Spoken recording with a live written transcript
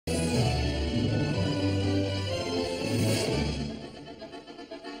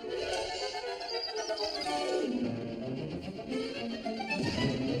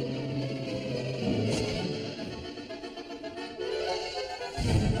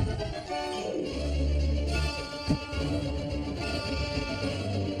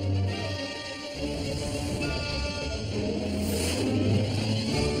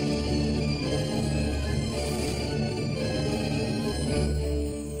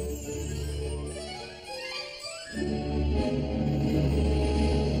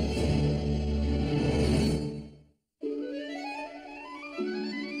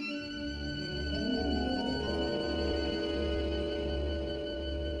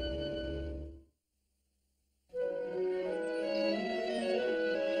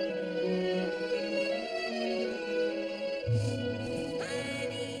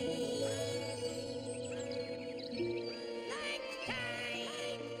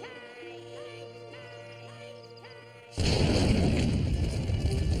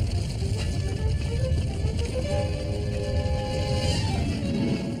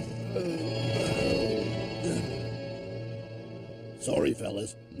Sorry,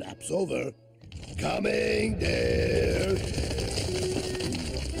 fellas. Nap's over. Coming there.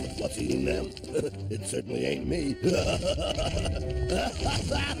 What's eating them? It certainly ain't me.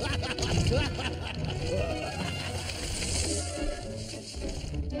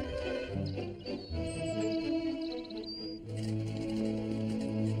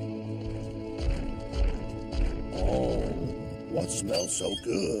 Oh, what smells so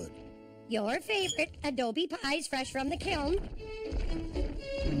good? Your favorite adobe pies fresh from the kiln.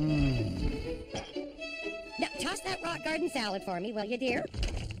 Now, toss that rock garden salad for me, will you, dear?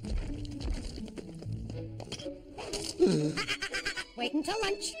 Wait until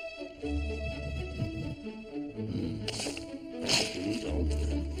lunch.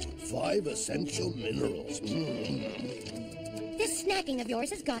 5 essential minerals. This snacking of yours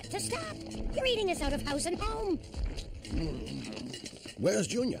has got to stop. You're eating us out of house and home. Where's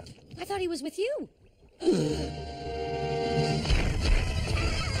Junior? I thought he was with you.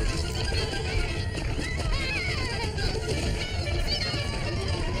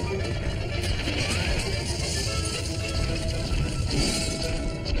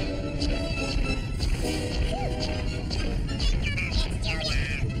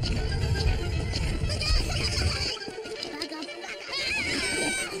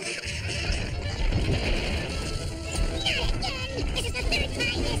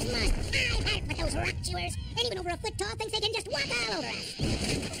 And even over a foot tall thinks they can just walk all over us.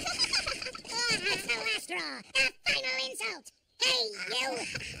 That's the last straw. A final insult. Hey, you.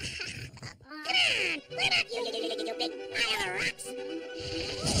 Come on. What about you big pile of rocks?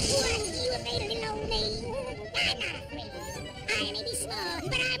 What, you afraid of little old me? I'm not afraid. I may be small,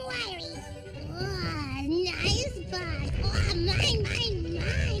 but I'm wiry. Oh, nice bug. Oh, mine.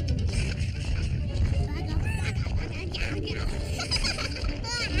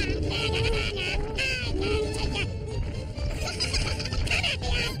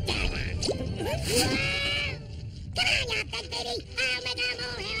 Come on, you big baby! I'll make a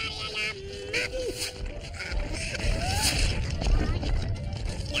molehill out of you,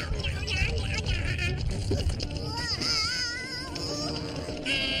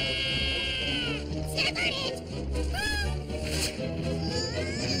 Step on it!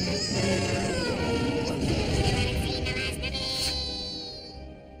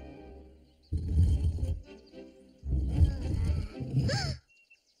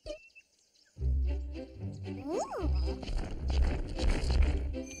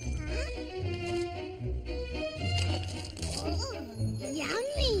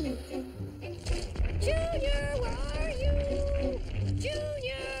 Yummy! Junior, where are you?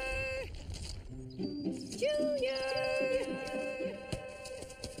 Junior!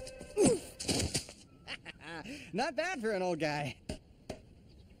 Not bad for an old guy.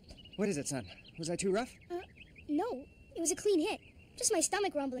 What is it, son? Was I too rough? No. It was a clean hit. Just my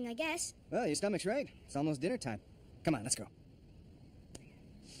stomach rumbling, I guess. Well, your stomach's right. It's almost dinner time. Come on, let's go.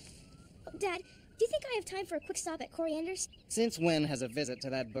 Dad, do you think I have time for a quick stop at Coriander's? Since when has a visit to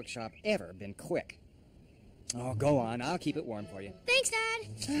that bookshop ever been quick? Oh, go on. I'll keep it warm for you. Thanks, Dad.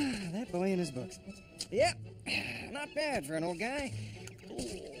 That boy and his books. Yeah, not bad for an old guy.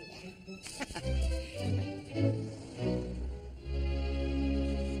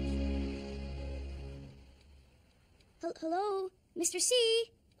 Hello? Mr. C?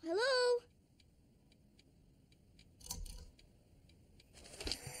 Hello?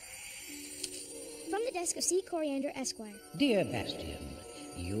 From the desk of C. Coriander, Esquire. Dear Bastian,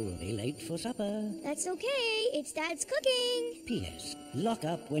 you'll be late for supper. That's okay. It's Dad's cooking. P.S. Lock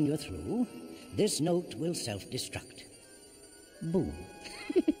up when you're through. This note will self-destruct. Boom.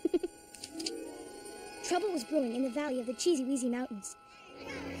 Trouble was brewing in the valley of the Cheesy Weezy Mountains.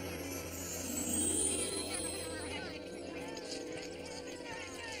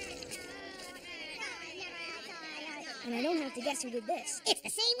 And I don't have to guess who did this. It's the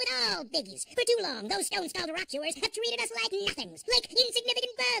same with all biggies. For too long, those stone-skulled rock chewers have treated us like nothings, like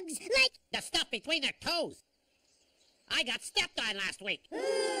insignificant bugs, like the stuff between their toes. I got stepped on last week.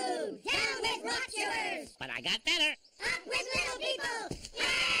 Ooh, down with rock chewers! But I got better. Up with little people!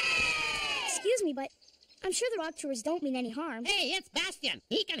 Yay! Excuse me, but I'm sure the rock chewers don't mean any harm. Hey, it's Bastian.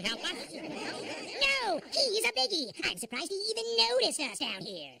 He can help us. No, he's a biggie. I'm surprised he even noticed us down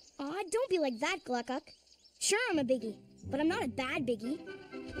here. Aw, don't be like that, Gluckuk. Sure, I'm a biggie, but I'm not a bad biggie.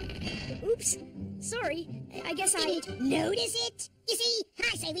 Oops. Sorry. I guess I didn't notice it. You see,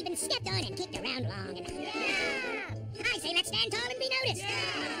 I say we've been stepped on and kicked around long enough. Yeah! I say let's stand tall and be noticed. Yeah!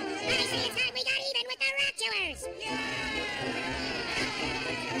 I say it's time we got even with the rock chewers. Yeah!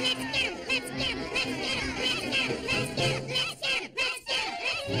 Let's get 'em! Let's get 'em! Let's get 'em! Let's get 'em! Let's get 'em! Let's get 'em! Let's get 'em! Let's get 'em!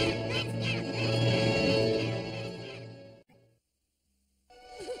 Let's get 'em! Let's get 'em!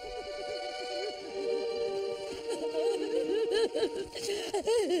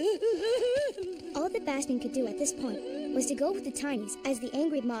 All that Bastian could do at this point was to go with the Tinies as the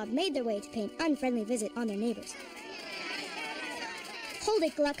angry mob made their way to pay an unfriendly visit on their neighbors. Hold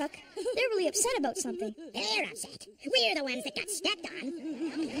it, Gluck-Uck. They're really upset about something. They're upset. We're the ones that got stepped on.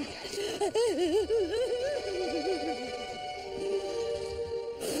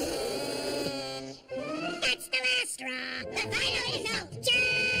 That's the last straw. The final insult.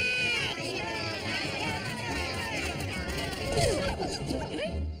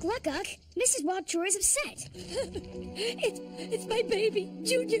 Gluck-Uck, Mrs. Wobchore is upset. It's my baby,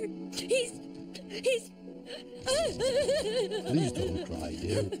 Junior. He's... Please don't cry,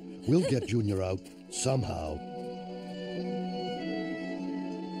 dear. We'll get Junior out somehow.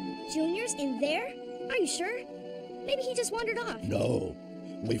 Junior's in there? Are you sure? Maybe he just wandered off. No,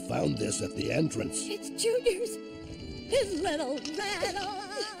 we found this at the entrance. It's Junior's. His little rattle.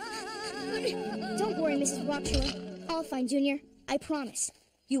 Don't worry, Mrs. Wobchore. I'll find Junior. I promise.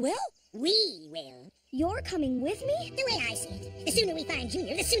 You will? We will. You're coming with me? The way I see it, the sooner we find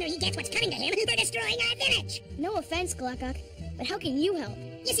Junior, the sooner he gets what's coming to him for destroying our village. No offense, Gluck-Uck, but how can you help?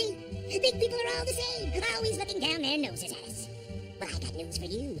 You see, big people are all the same, always looking down their noses at us. Well, I got news for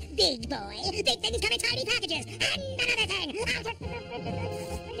you, big boy. Big things come in tiny packages. And another thing.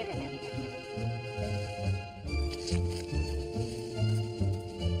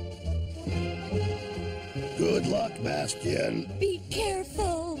 Good luck, Bastian. Be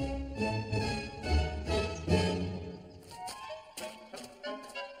careful.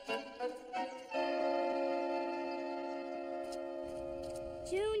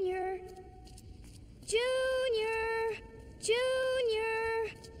 Junior! Junior!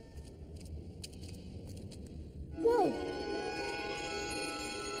 Junior! Whoa!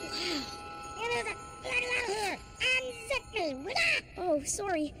 Wow. Unzip me. Oh,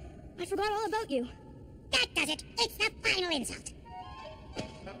 sorry. I forgot all about you. That does it. It's the final insult.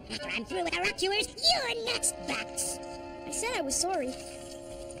 After I'm through with the rock chewers, you're next, Bats. I said I was sorry.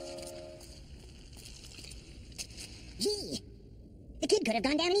 Gee, the kid could have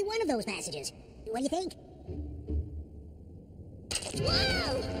gone down any one of those passages. What do you think?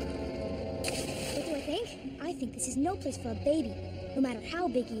 Whoa! What do I think? I think this is no place for a baby, no matter how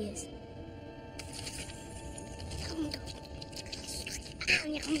big he is.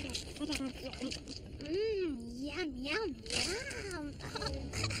 Yum, yum, yum.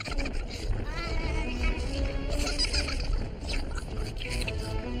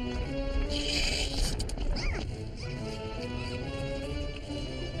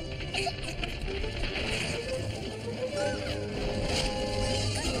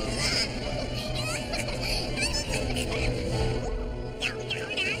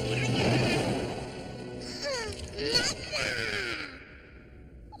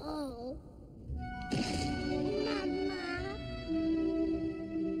 Oh.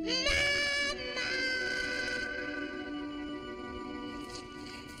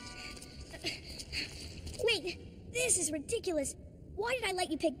 Wait, this is ridiculous. Why did I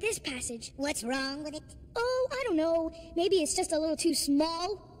let you pick this passage? What's wrong with it? Oh, I don't know. Maybe it's just a little too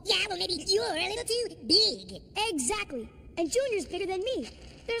small. Yeah, well, maybe you're a little too big. Exactly. And Junior's bigger than me.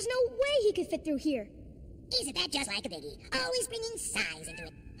 There's no way he could fit through here. Isn't that just like a biggie? Always bringing size into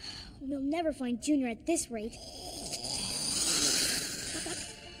it. We'll never find Junior at this rate.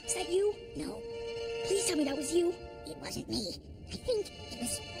 Is that you? No, Please tell me that was you. it wasn't me. I think it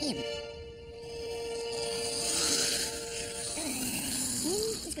was him. And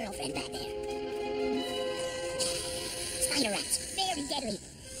his girlfriend back there. Spider rats. Very deadly.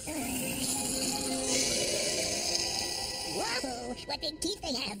 Whoa, what big teeth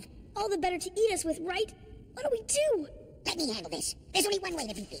they have. All the better to eat us with, right? What do we do? Let me handle this. There's only one way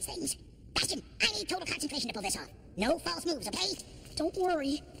to beat these things. Bastion, I need total concentration to pull this off. No false moves, okay? Don't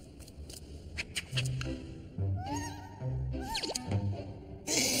worry.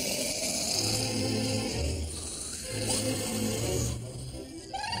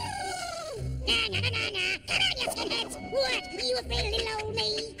 Nah. Come on, you skinheads. What? You afraid of little old me?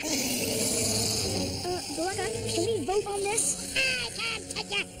 Gluck-Uck, can we vote on this? I can't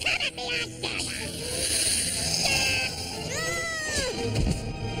touch you. Come at me, I dare ya.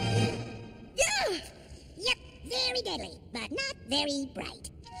 Yeah! Yep, very deadly, but not very bright.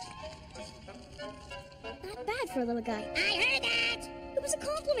 Not bad for a little guy. I heard that. It was a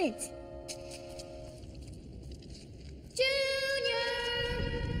compliment. Junior!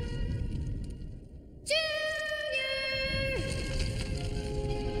 Junior!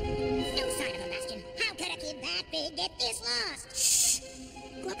 No sign of a Bastion. How could a kid that big get this lost? Shh!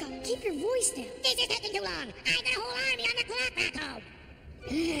 Gluck-Uck, keep your voice down. This is taking too long. I've got a whole army on the clock back home.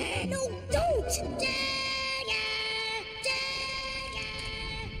 No, don't! Junior!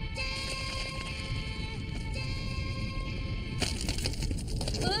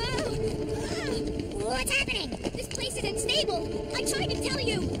 tell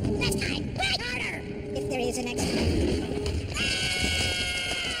you! Next time, ride harder! If there is a next time.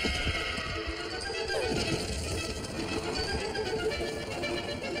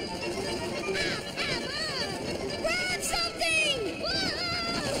 Grab something!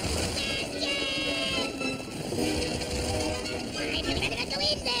 I'm never gonna go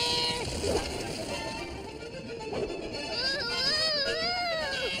in there!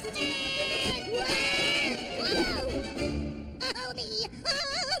 Oh me! Oh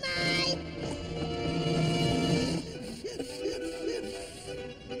my!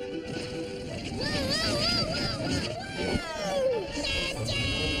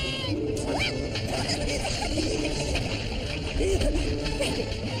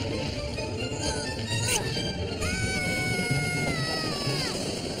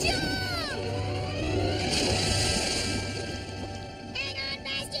 Hang on,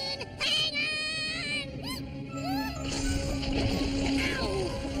 Bastion! Hang on! Ow!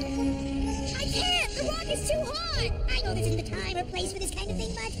 I can't! The rock is too hot! I know this isn't the time or place for this kind of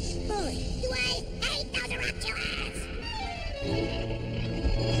thing, but boy, do I hate those rock chewers!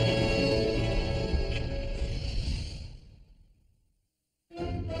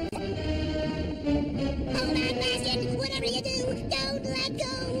 Hold on, Bastion! Whatever you do, don't let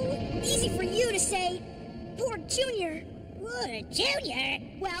go! Easy for you to say. Poor Junior. Poor Junior!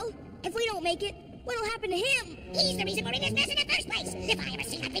 Well, if we don't make it, what'll happen to him? He's the reason we're in this mess in the first place! If I ever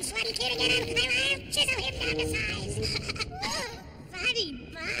see that big slutty kid again, I'll chisel him down to size! Fatty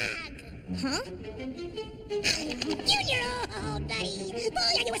bug! Huh? Junior, old buddy!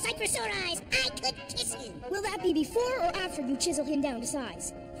 Boy, are you a sight for sore eyes! I could kiss you! Will that be before or after you chisel him down to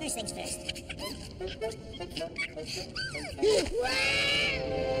size? First things first.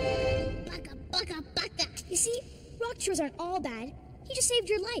 Bucka, bucka, bucka! You see, rock chores aren't all bad. He just saved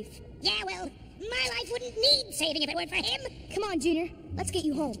your life. Yeah, well, my life wouldn't need saving if it weren't for him! Come on, Junior. Let's get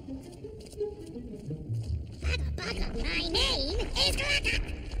you home. Bucka, bucka, my name is Glocka!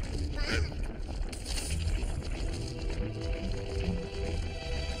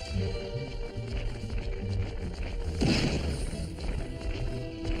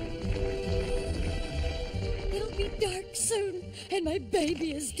 It'll be dark soon, and my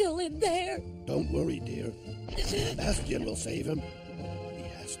baby is still in there. Don't worry, dear. Bastion will save him. He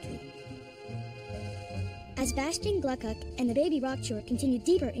has to. As Bastion, Gluckuk, and the baby Rockchore continued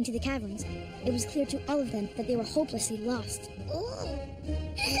deeper into the caverns, it was clear to all of them that they were hopelessly lost. Oh.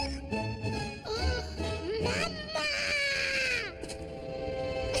 Oh, Mama!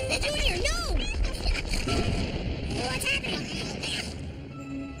 Junior, no! What's happening?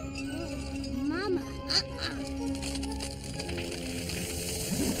 Mama.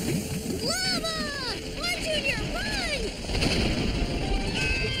 Lava! Run, Junior, run!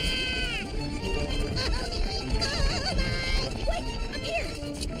 Wait, up here!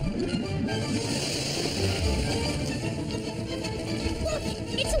 Look,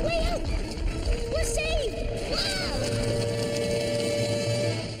 it's a way out! We're saved! Wow!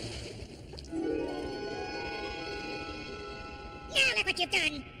 Now look what you've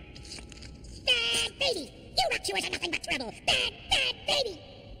done! Bad baby! You rock chewers are nothing but trouble! Bad, bad baby!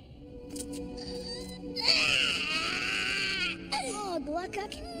 Oh,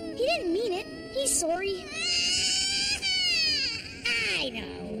 Gluckuk, he didn't mean it. He's sorry. I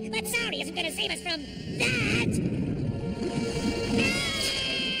know, but sorry isn't going to save us from that!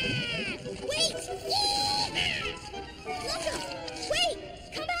 Wait! Gluckuk, wait!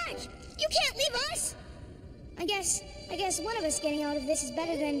 Come back! You can't leave us! I guess one of us getting out of this is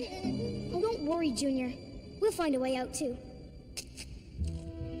better than... Oh, don't worry, Junior. We'll find a way out, too.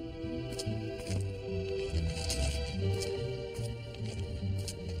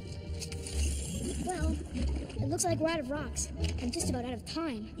 Well, it looks like we're out of rocks and just about out of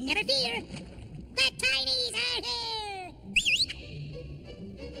time. Never fear! The Tinies are here!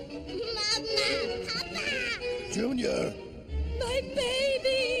 Mama! Papa! Junior! My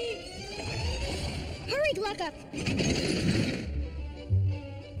baby! Hurry, Gluckuk!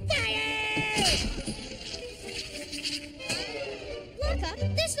 Fire! Gluckuk,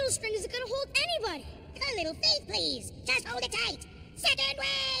 this little string isn't gonna hold anybody! A little faith, please! Just hold it tight! Second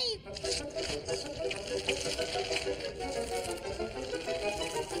wave!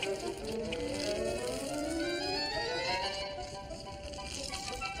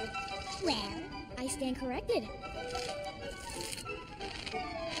 Well, I stand corrected.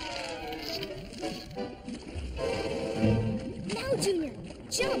 Now, Junior,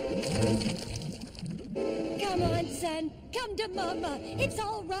 jump! Come on, son. Come to Mama. It's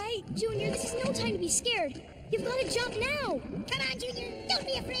all right. Junior, this is no time to be scared. You've got to jump now. come on, Junior! Don't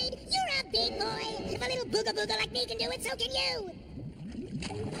be afraid! You're a big boy! If a little booga booga like me can do it, so can you!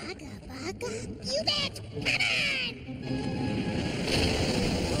 You bet! Come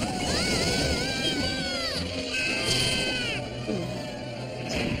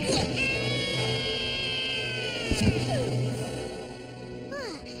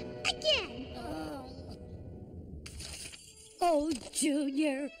on! Again! Oh,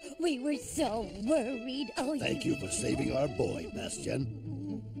 Junior, we were so worried. Oh, Thank you for saving our boy, Bastian.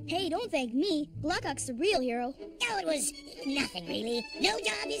 Hey, don't thank me. Glockock's the real hero. Oh, it was nothing, really. No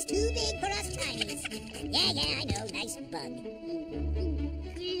job is too big for us tinies. Yeah, I know. Nice bug.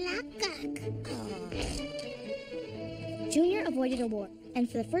 Glockock. Oh. Junior avoided a war, and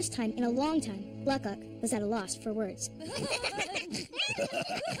for the first time in a long time, Glockock was at a loss for words.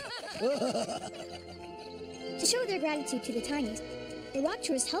 To show their gratitude to the tinies, the rock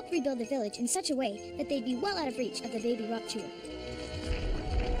chewers helped rebuild the village in such a way that they'd be well out of reach of the baby rock chewer.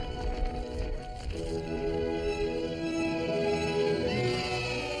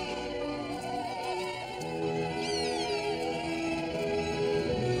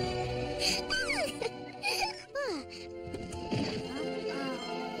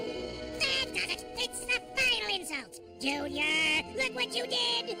 It's the final insult! Junior, look what you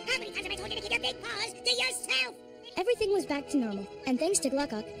did! How many times have I told you to keep your big paws to yourself? Everything was back to normal, and thanks to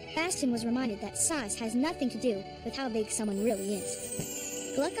Glockock, Bastian was reminded that size has nothing to do with how big someone really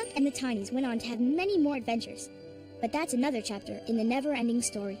is. Glockock and the Tinies went on to have many more adventures, but that's another chapter in the never-ending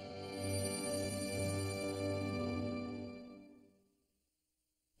story.